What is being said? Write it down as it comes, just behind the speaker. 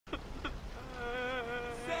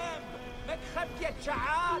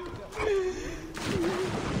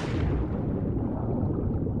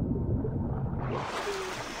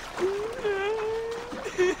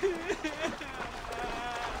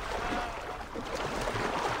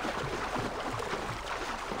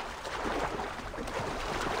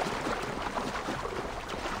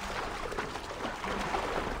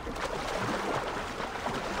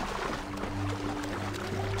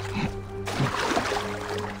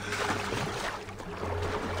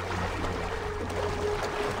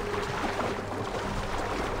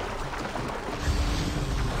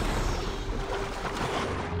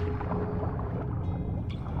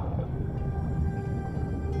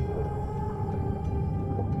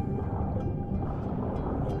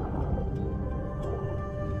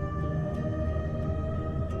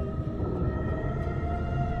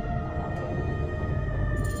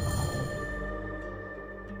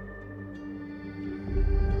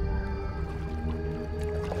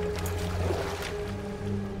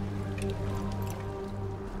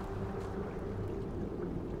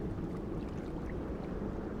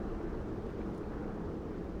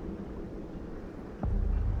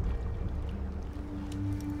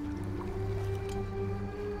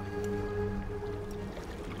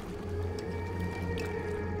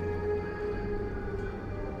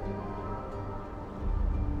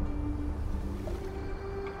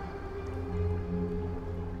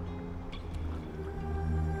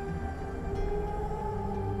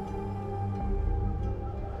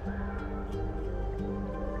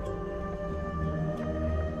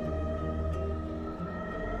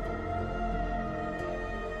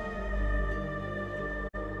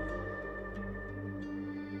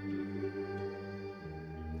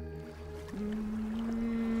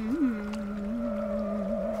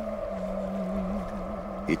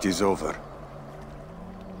It is over.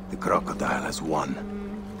 The crocodile has won.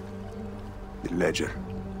 The ledger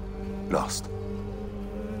lost.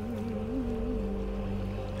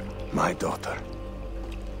 My daughter.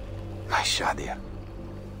 My Shadia.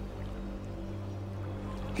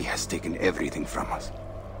 He has taken everything from us.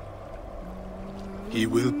 He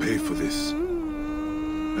will pay for this.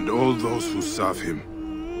 And all those who serve him.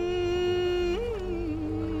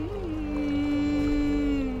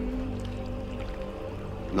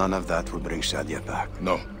 None of that will bring Shadia back.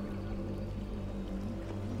 No.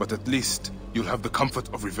 But at least you'll have the comfort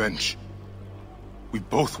of revenge. We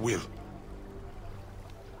both will.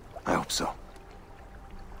 I hope so.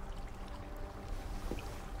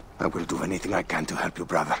 I will do anything I can to help you,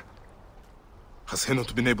 brother. Has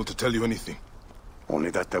Henut been able to tell you anything?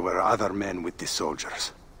 Only that there were other men with the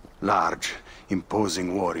soldiers. Large,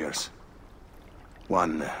 imposing warriors.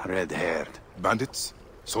 One red-haired. Bandits?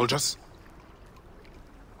 Soldiers?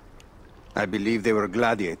 I believe they were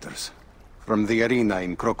gladiators. From the arena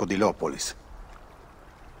in Crocodilopolis.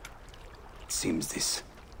 It seems this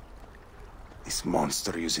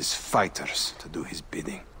monster uses fighters to do his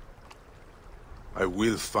bidding. I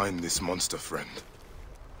will find this monster, friend.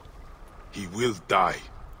 He will die.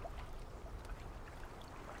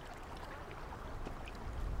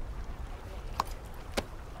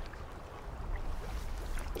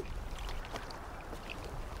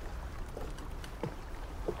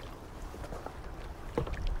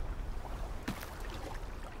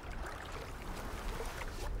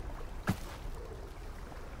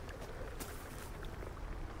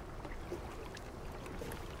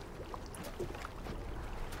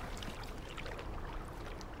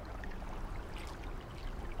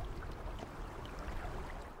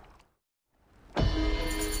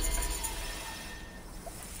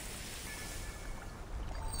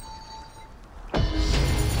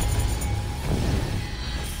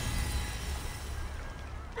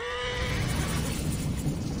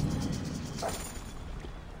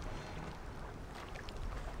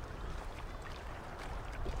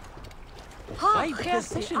 Vay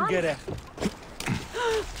kızmışın gere.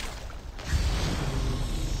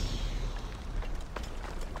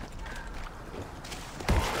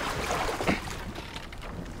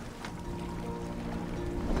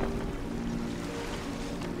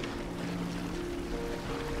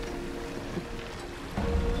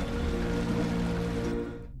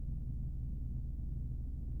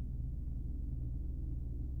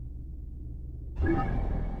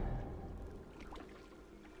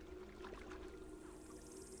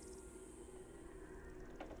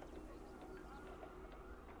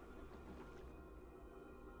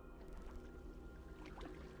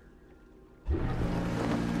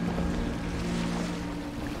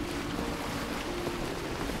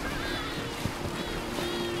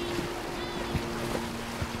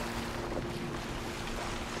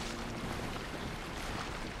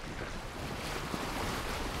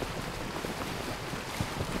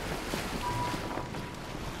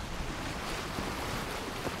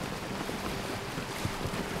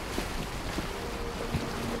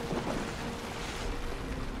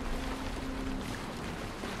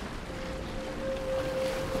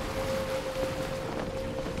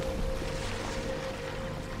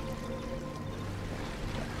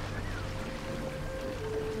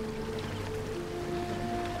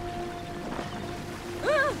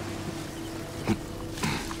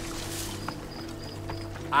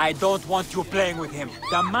 I don't want you playing with him.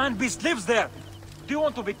 The man-beast lives there. Do you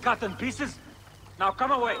want to be cut in pieces? Now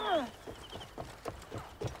come away.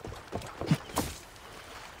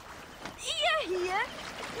 Hier,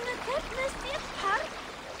 natuurlijk is dit hard.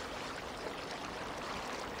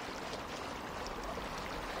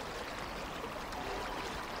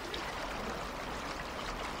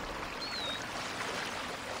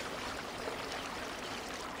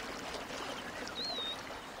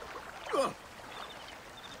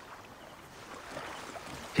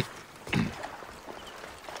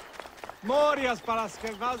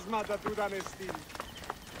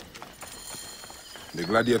 The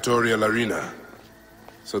gladiatorial arena.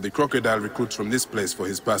 So the crocodile recruits from this place for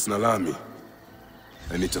his personal army.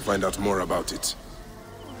 I need to find out more about it.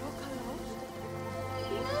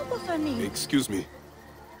 Excuse me.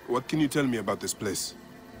 What can you tell me about this place?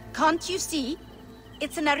 Can't you see?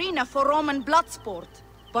 It's an arena for Roman blood sport.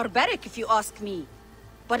 Barbaric, if you ask me.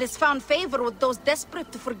 But it's found favor with those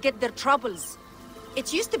desperate to forget their troubles.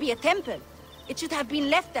 It used to be a temple. It should have been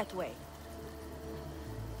left that way.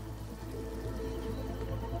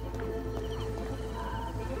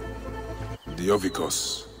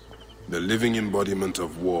 Diovikos, the living embodiment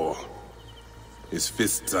of war. His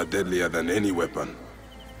fists are deadlier than any weapon.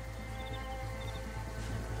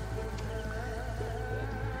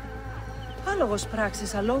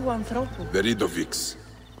 Veridoviks,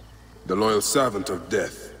 the loyal servant of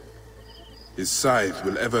death. His scythe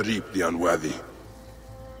will ever reap the unworthy.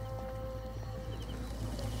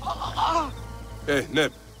 Hey,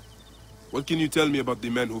 Neb. What can you tell me about the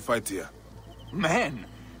men who fight here? Men?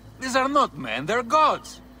 These are not men, they're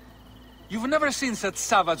gods. You've never seen such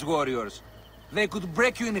savage warriors. They could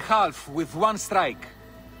break you in half with one strike.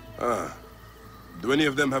 Ah. Do any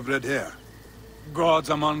of them have red hair? Gods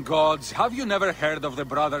among gods, have you never heard of the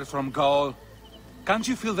brothers from Gaul? Can't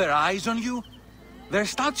you feel their eyes on you? Their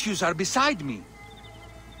statues are beside me.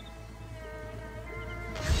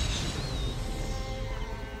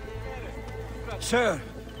 Sir,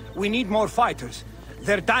 we need more fighters.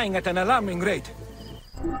 They're dying at an alarming rate.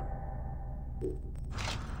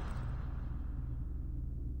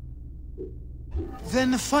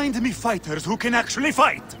 Then find me fighters who can actually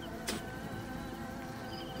fight!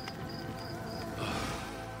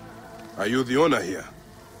 Are you the owner here?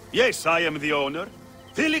 Yes, I am the owner.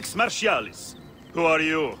 Felix Martialis. Who are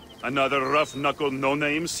you? Another rough-knuckle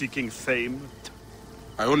no-name seeking fame?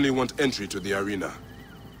 I only want entry to the arena.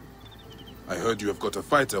 I heard you have got a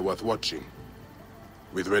fighter worth watching.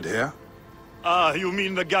 With red hair? Ah, you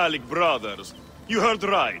mean the Gallic brothers. You heard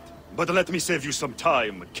right. But let me save you some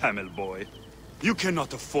time, camel boy. You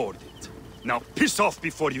cannot afford it. Now piss off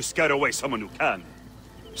before you scare away someone who can.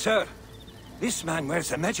 Sir, this man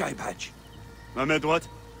wears a Magi badge. Ahmed, what?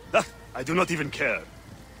 Ah, I do not even care.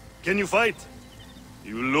 Can you fight?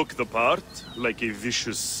 You look the part, like a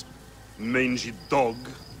vicious, mangy dog.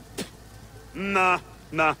 Nah.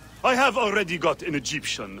 I have already got an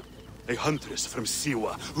Egyptian. A huntress from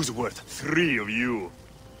Siwa, who's worth 3 of you.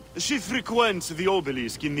 She frequents the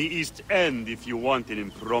obelisk in the East End if you want an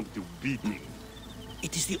impromptu beating.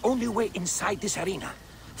 It is the only way inside this arena.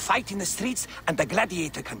 Fight in the streets, and the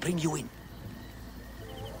gladiator can bring you in.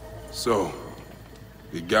 So,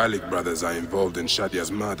 the Gallic brothers are involved in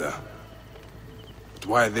Shadia's murder. But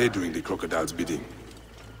why are they doing the crocodile's bidding?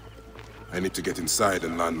 I need to get inside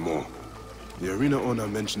and learn more. The arena owner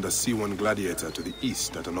mentioned a C1 gladiator to the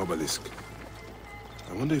east at an obelisk.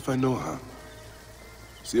 I wonder if I know her.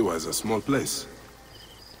 Siwa is a small place.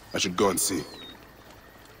 I should go and see.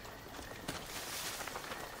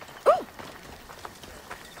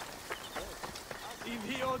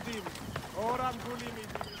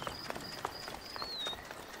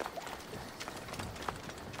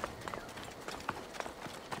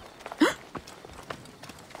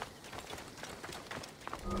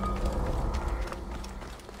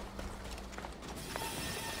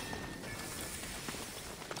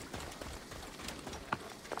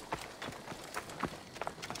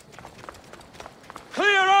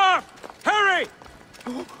 Clear off! Hurry!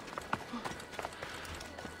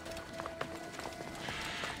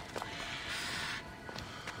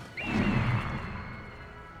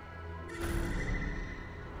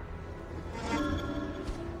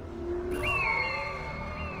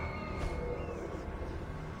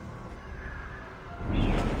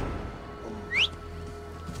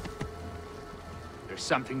 There's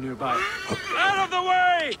something nearby. Out of the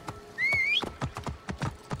way!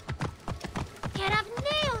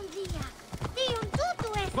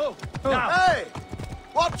 Hey!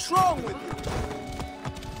 What's wrong with you?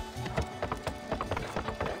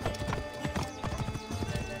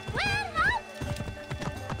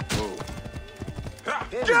 Whoa.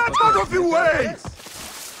 Get out of the way!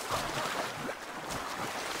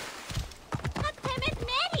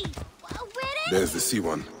 There's the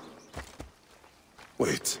C1.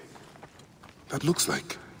 Wait. That looks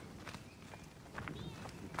like...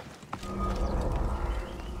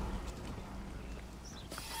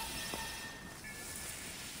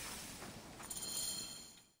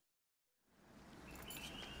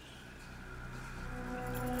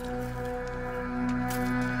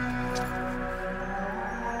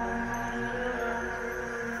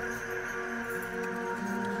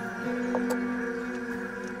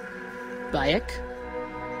 Bayek?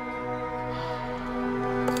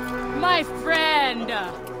 My friend!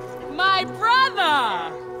 My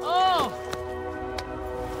brother! Oh!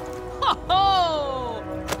 Ho ho!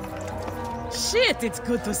 Shit, it's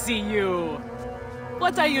good to see you!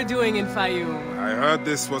 What are you doing in Fayum? I heard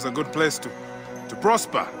this was a good place to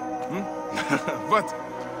prosper. But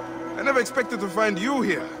I never expected to find you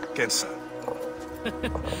here, Kensa.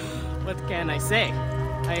 What can I say?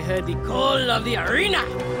 I heard the call of the arena!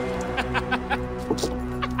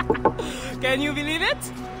 Can you believe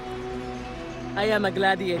it? I am a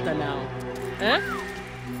gladiator now. Huh?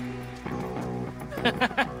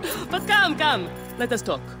 But come, let us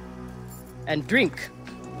talk. And drink.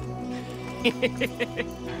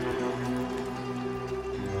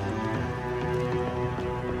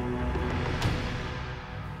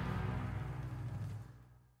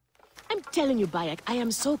 I'm telling you, Bayek, I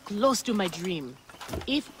am so close to my dream.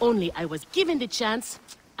 If only I was given the chance,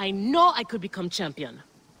 I know I could become champion.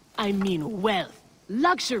 I mean wealth,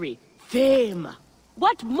 luxury, fame.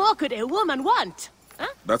 What more could a woman want? Huh?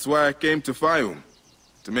 That's why I came to Fayum.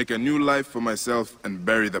 To make a new life for myself and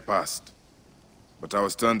bury the past. But I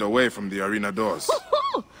was turned away from the arena doors.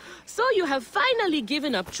 So you have finally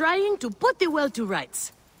given up trying to put the world to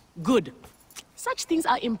rights. Good. Such things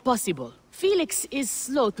are impossible. Felix is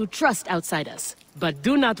slow to trust outsiders. But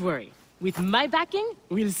do not worry. With my backing,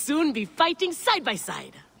 we'll soon be fighting side by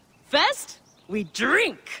side. First, we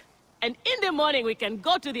drink. And in the morning, we can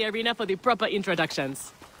go to the arena for the proper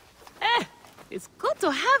introductions. It's good to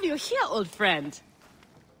have you here, old friend.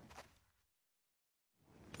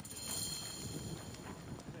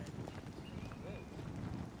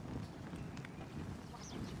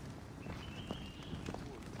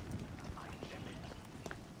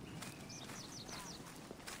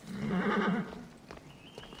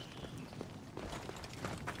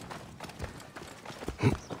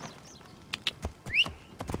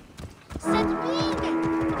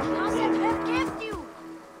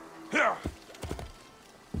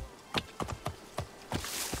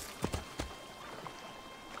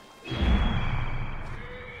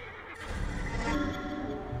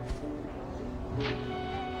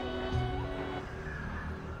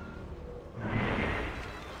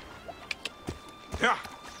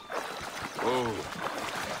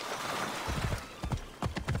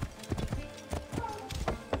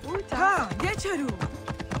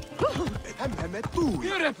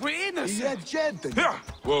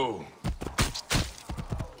 Whoa.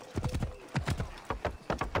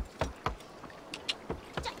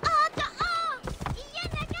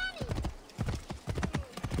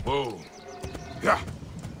 Whoa. Yeah.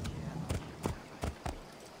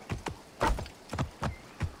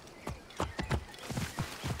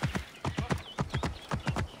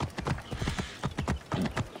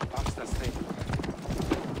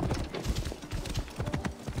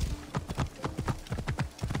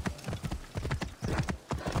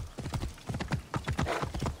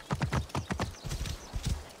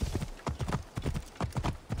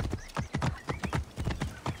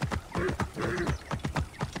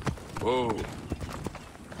 Whoa.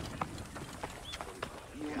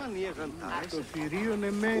 Το θηρίο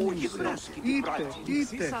εμένης.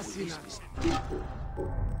 Είτε.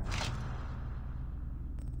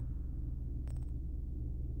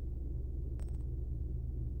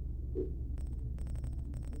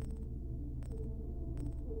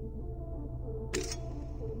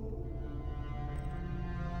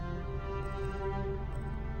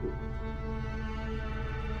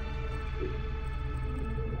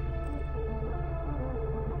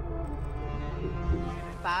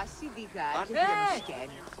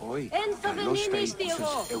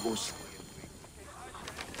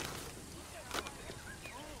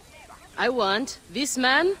 I want this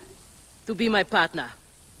man to be my partner.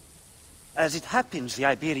 As it happens, the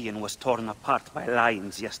Iberian was torn apart by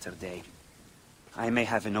lions yesterday. I may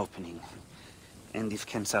have an opening. And if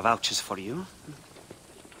Kensa vouches for you...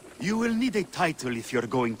 You will need a title if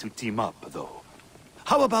you're going to team up, though.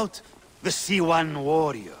 How about the C1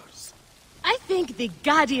 Warriors? I think the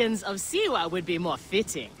Guardians of Siwa would be more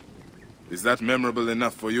fitting. Is that memorable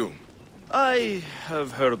enough for you? I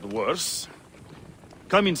have heard worse.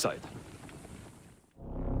 Come inside.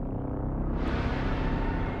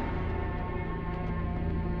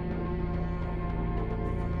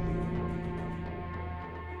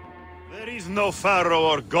 There is no pharaoh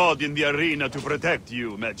or god in the arena to protect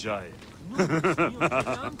you, Medjay.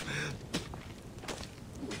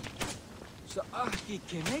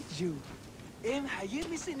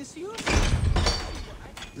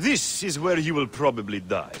 This is where you will probably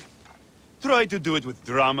die. Try to do it with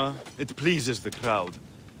drama. It pleases the crowd.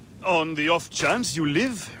 On the off chance you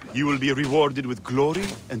live, you will be rewarded with glory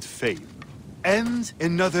and fame. And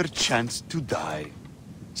another chance to die.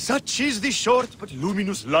 Such is the short but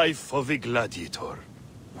luminous life of a gladiator.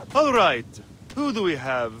 All right, who do we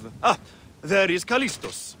have? Ah, there is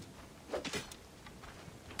Callistos.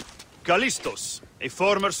 Callistos, a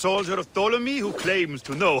former soldier of Ptolemy who claims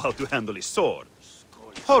to know how to handle his sword.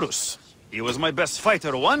 Horus. He was my best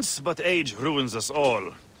fighter once, but age ruins us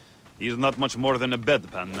all. He's not much more than a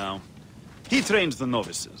bedpan now. He trains the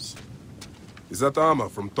novices. Is that armor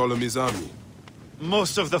from Ptolemy's army?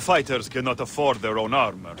 Most of the fighters cannot afford their own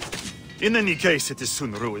armor. In any case, it is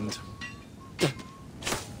soon ruined.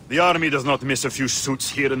 The army does not miss a few suits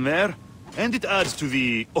here and there, and it adds to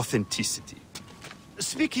the authenticity.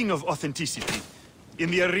 Speaking of authenticity,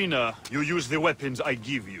 in the arena, you use the weapons I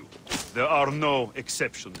give you. There are no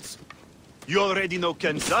exceptions. You already know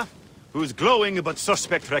Kensa, whose glowing but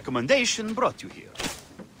suspect recommendation brought you here.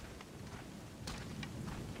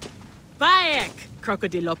 Bayek!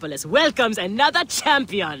 Crocodilopolis welcomes another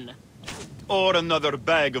champion! Or another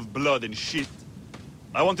bag of blood and shit.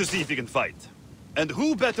 I want to see if he can fight. And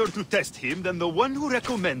who better to test him than the one who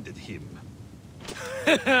recommended him?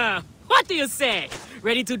 What do you say?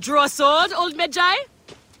 Ready to draw a sword, old Medjay?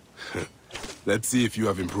 Let's see if you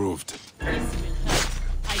have improved. This will help,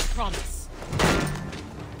 I promise.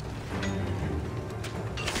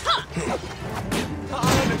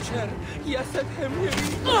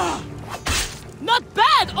 Not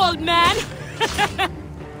bad, old man!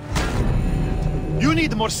 You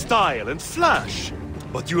need more style and flash.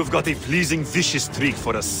 But you have got a pleasing vicious streak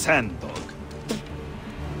for a sand dog.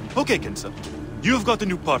 Okay, Kensa. You've got a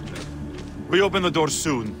new partner. We open the door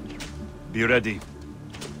soon. Be ready.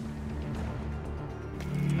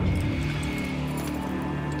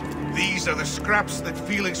 These are the scraps that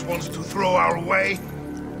Felix wants to throw our way?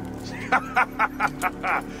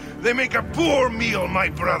 They make a poor meal, my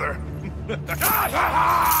brother.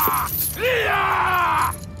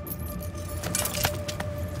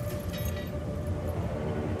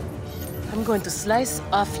 I'm going to slice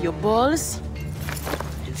off your balls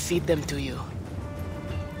and feed them to you.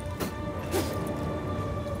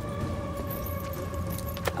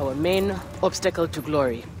 Our main obstacle to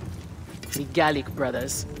glory, the Gallic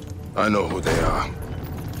brothers. I know who they are.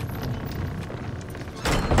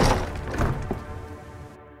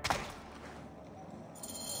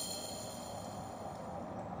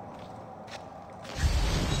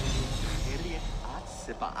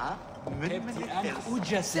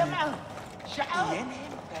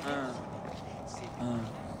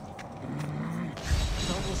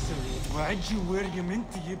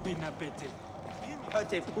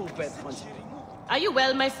 Are you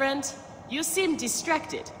well, my friend? You seem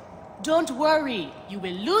distracted. Don't worry, you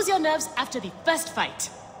will lose your nerves after the first fight.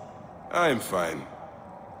 I'm fine.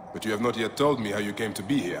 But you have not yet told me how you came to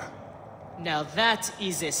be here. Now that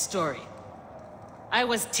is a story. I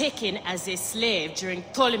was taken as a slave during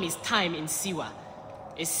Ptolemy's time in Siwa.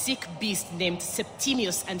 A sick beast named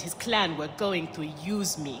Septimius and his clan were going to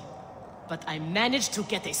use me. But I managed to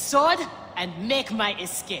get a sword and make my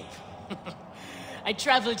escape. I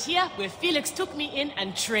traveled here where Felix took me in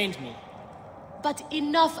and trained me. But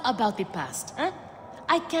enough about the past, huh?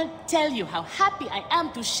 I can't tell you how happy I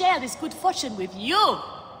am to share this good fortune with you.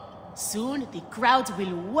 Soon the crowd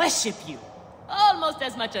will worship you. Almost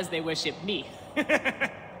as much as they worship me.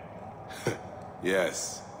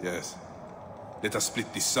 Yes, yes. Let us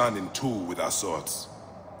split the sun in two with our swords.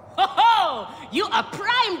 Ho ho! You are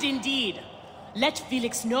primed indeed! Let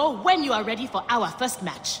Felix know when you are ready for our first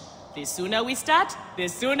match. The sooner we start, the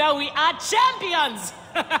sooner we are champions!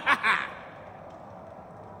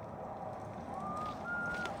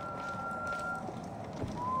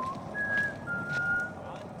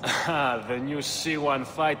 The new C1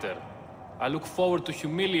 fighter. I look forward to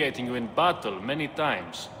humiliating you in battle many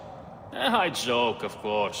times. I joke, of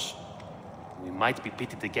course. We might be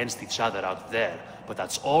pitted against each other out there, but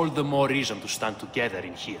that's all the more reason to stand together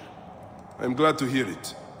in here. I'm glad to hear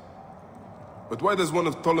it. But why does one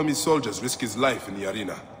of Ptolemy's soldiers risk his life in the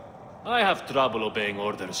arena? I have trouble obeying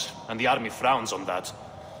orders, and the army frowns on that.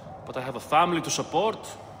 But I have a family to support,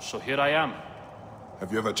 so here I am.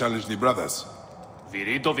 Have you ever challenged the brothers?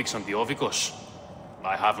 Viridovix and Diovikos?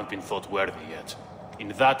 I haven't been thought worthy yet. In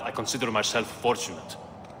that, I consider myself fortunate.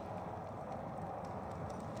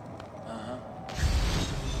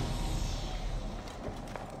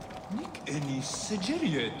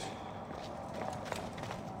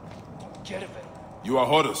 You are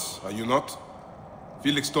Horus, are you not?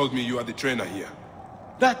 Felix told me you are the trainer here.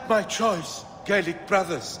 Not my choice, Gaelic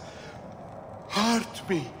brothers. Hurt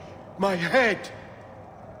me. My head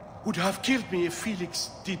would have killed me if Felix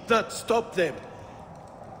did not stop them.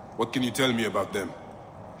 What can you tell me about them?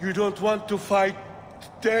 You don't want to fight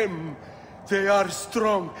them. They are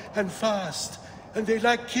strong and fast, and they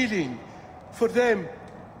like killing. For them,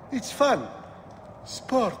 it's fun.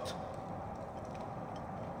 Sport.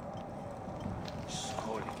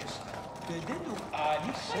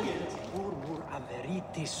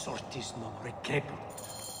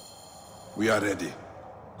 We are ready.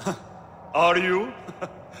 Are you?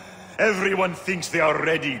 Everyone thinks they are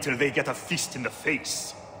ready till they get a fist in the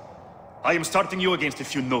face. I am starting you against a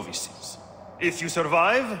few novices. If you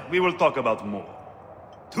survive, we will talk about more.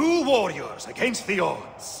 2 warriors against the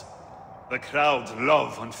odds. The crowd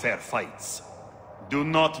love unfair fights. Do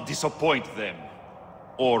not disappoint them.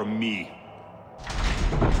 Or me.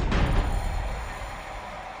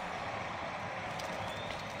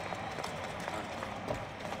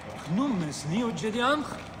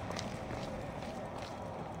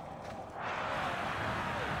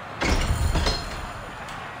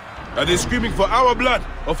 Are they screaming for our blood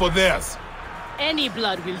or for theirs? Any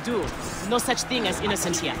blood will do. No such thing as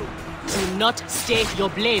innocent here. Do not stay your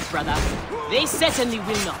blade, brother. They certainly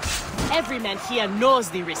will not. Every man here knows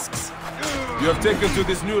the risks. You have taken to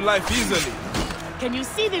this new life easily. Can you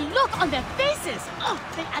see the look on their faces? Oh,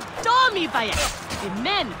 they adore me, Bayek. The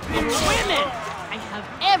men, the women. I have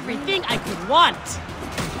everything I could want.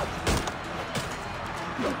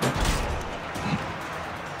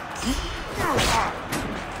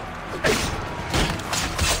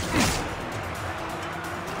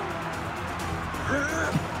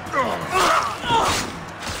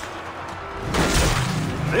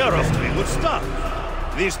 They are off to a good start.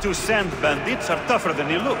 These 2 sand bandits are tougher than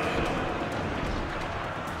they look.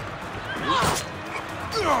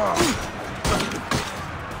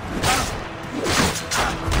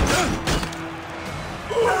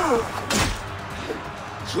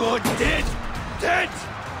 You're dead! Dead!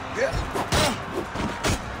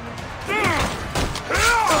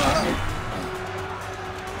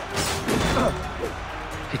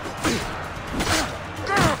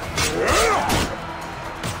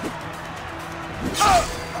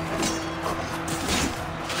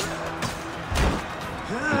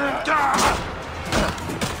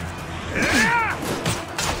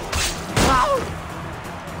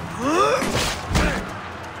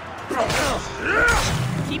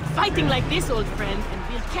 Keep fighting like this, old friend, and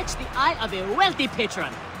we'll catch the eye of a wealthy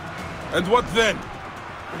patron. And what then?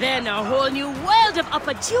 Then a whole new world of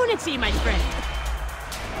opportunity, my friend.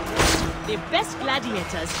 The best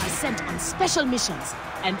gladiators are sent on special missions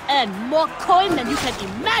and earn more coin than you can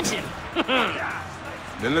imagine.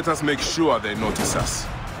 Then let us make sure they notice us.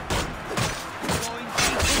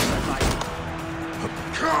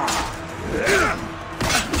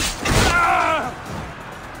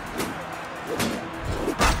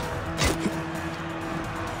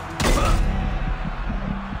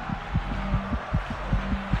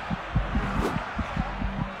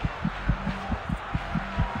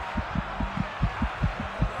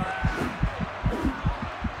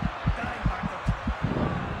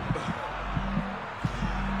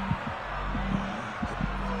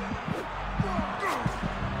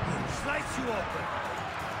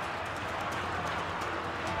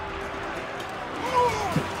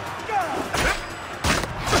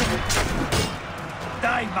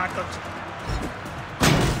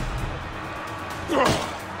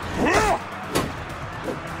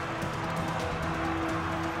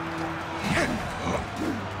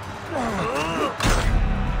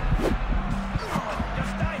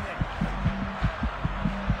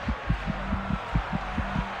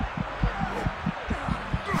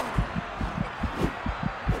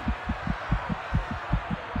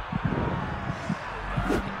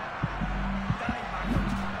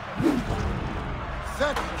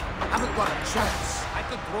 Haven't got a chance. I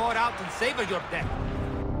could throw it out and savor your death.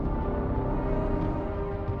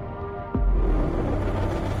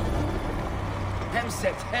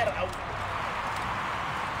 Hemset's head out.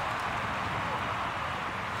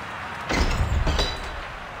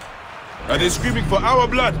 Are they screaming for our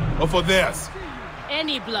blood or for theirs?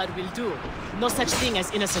 Any blood will do. No such thing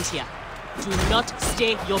as innocent here. Do not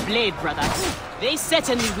stay your blade, brother. They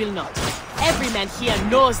certainly will not. Every man here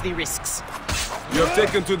knows the risks. You have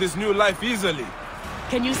taken to this new life easily.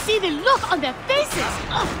 Can you see the look on their faces?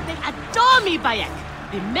 Oh, they adore me, Bayek.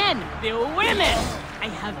 The men, the women. I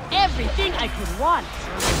have everything I could want.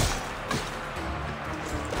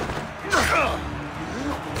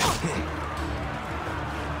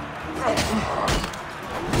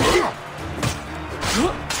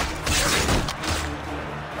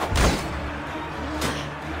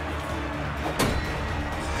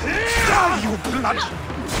 You blood!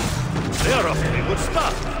 They're off to a good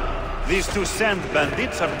start. These two sand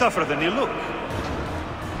bandits are tougher than you look.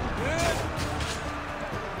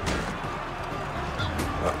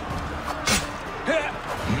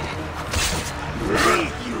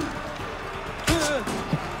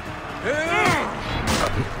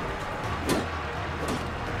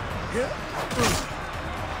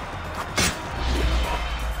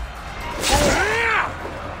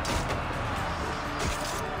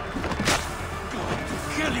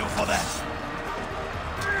 Kill you for that!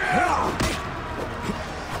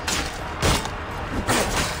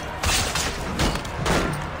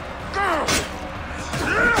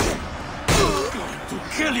 To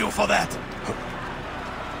kill you for that!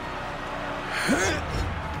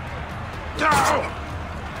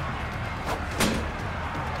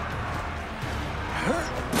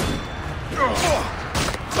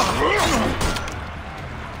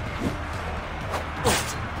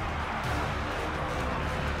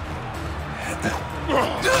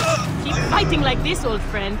 Keep fighting like this, old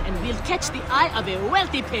friend, and we'll catch the eye of a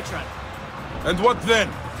wealthy patron. And what then?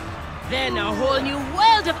 Then a whole new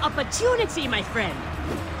world of opportunity, my friend.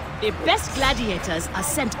 The best gladiators are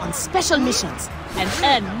sent on special missions and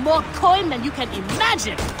earn more coin than you can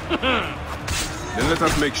imagine. Then let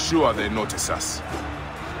us make sure they notice us.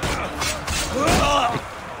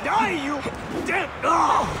 Die, you dead!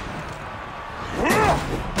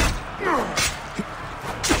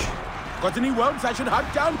 Got any worms I should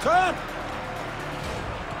hunt down, Kurt?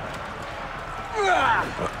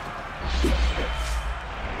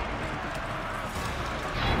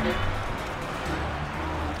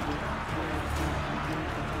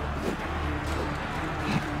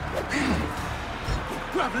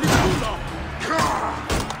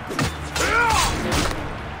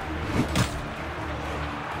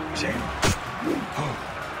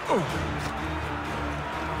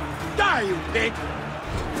 Die, you pig!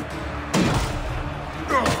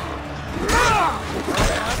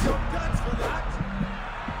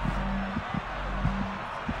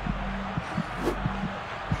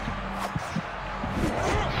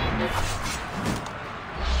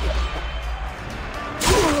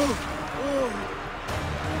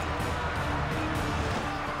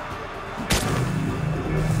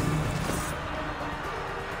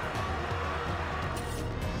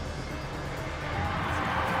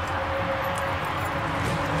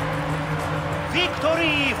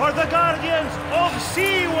 Victory for the Guardians of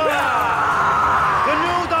Siwa! The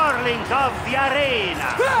new darlings of the arena!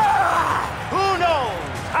 Who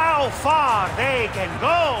knows how far they can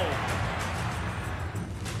go?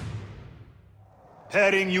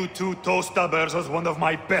 Pairing you two toe-stabbers was one of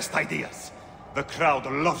my best ideas. The crowd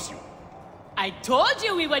loves you. I told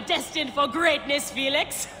you we were destined for greatness,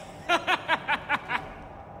 Felix.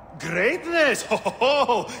 Greatness? Ho, ho,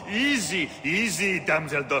 ho. Easy, easy,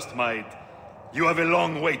 damsel Dustmite. You have a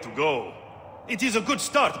long way to go. It is a good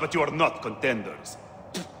start, but you are not contenders.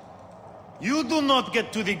 You do not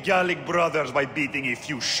get to the Gallic brothers by beating a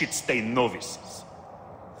few shit-stained novices.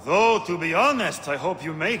 Though, to be honest, I hope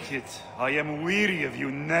you make it. I am weary of you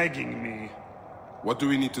nagging me. What do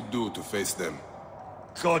we need to do to face them?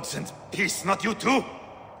 Gods and peace, not you two!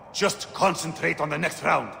 Just concentrate on the next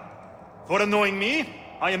round. For annoying me,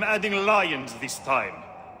 I am adding lions this time.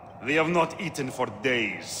 They have not eaten for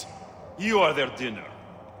days. You are their dinner.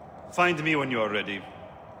 Find me when you are ready.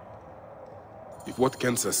 If what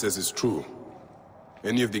Kensa says is true,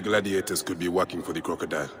 any of the gladiators could be working for the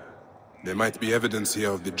crocodile. There might be evidence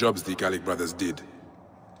here of the jobs the Gallic brothers did.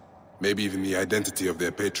 Maybe even the identity of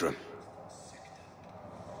their patron.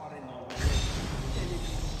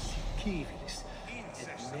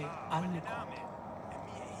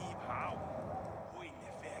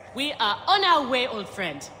 We are on our way, old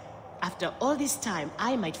friend. After all this time,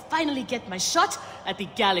 I might finally get my shot at the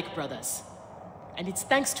Gallic brothers. And it's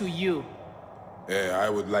thanks to you. I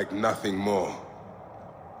would like nothing more.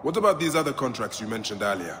 What about these other contracts you mentioned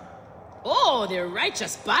earlier? Oh, the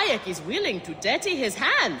righteous Bayek is willing to dirty his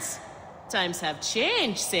hands. Times have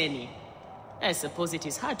changed, Seni. I suppose it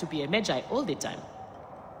is hard to be a Magi all the time.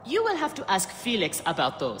 You will have to ask Felix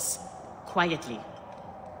about those. Quietly.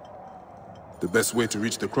 The best way to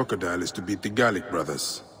reach the crocodile is to beat the Gallic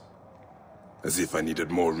brothers. As if I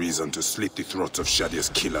needed more reason to slit the throats of Shadia's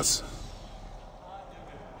killers.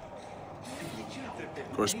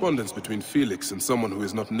 Correspondence between Felix and someone who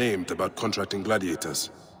is not named about contracting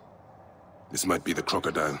gladiators. This might be the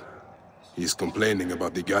crocodile. He is complaining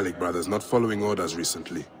about the Gallic brothers not following orders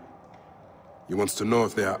recently. He wants to know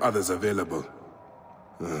if there are others available.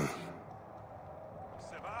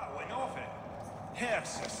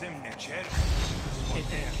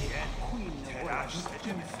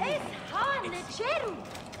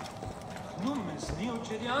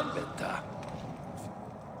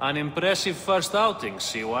 An impressive first outing,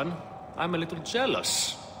 C1. I'm a little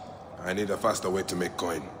jealous. I need a faster way to make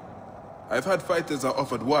coin. I've had fighters are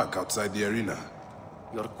offered work outside the arena.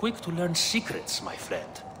 You're quick to learn secrets, my friend.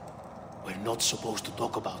 We're not supposed to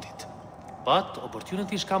talk about it. But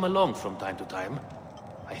opportunities come along from time to time.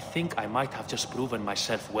 I think I might have just proven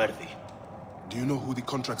myself worthy. Do you know who the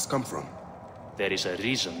contracts come from? There is a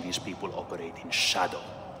reason these people operate in shadow.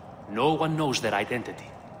 No one knows their identity.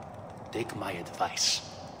 Take my advice.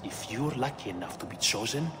 If you're lucky enough to be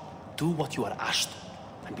chosen, do what you are asked to,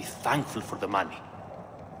 and be thankful for the money.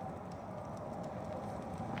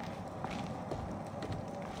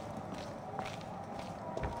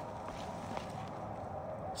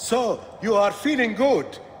 So, you are feeling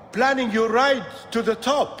good, planning your ride to the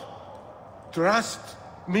top. Trust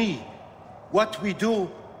me, what we do,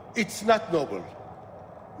 it's not noble.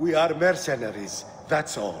 We are mercenaries,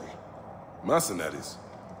 that's all. Mercenaries?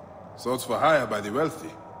 Swords for hire by the wealthy?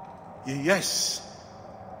 Yes.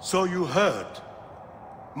 So you heard.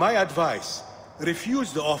 My advice,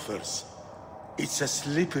 refuse the offers. It's a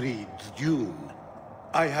slippery dune.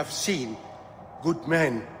 I have seen good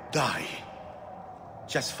men die.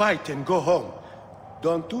 Just fight and go home.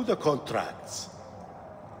 Don't do the contracts.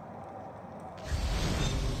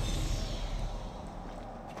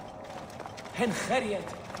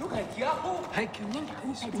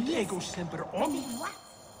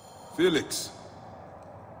 Felix,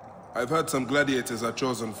 I've heard some gladiators are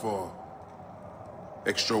chosen for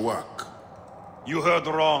extra work. You heard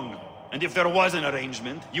wrong. And if there was an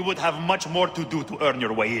arrangement, you would have much more to do to earn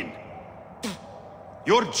your way in.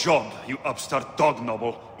 Your job, you upstart dog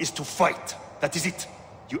noble, is to fight. That is it.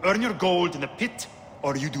 You earn your gold in the pit,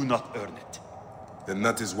 or you do not earn it. Then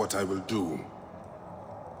that is what I will do.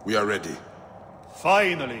 We are ready.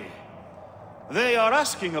 Finally. They are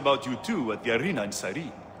asking about you too at the arena in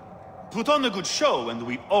Cyrene. Put on a good show and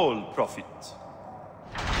we all profit.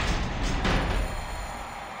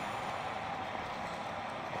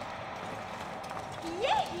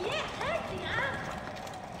 Yeah,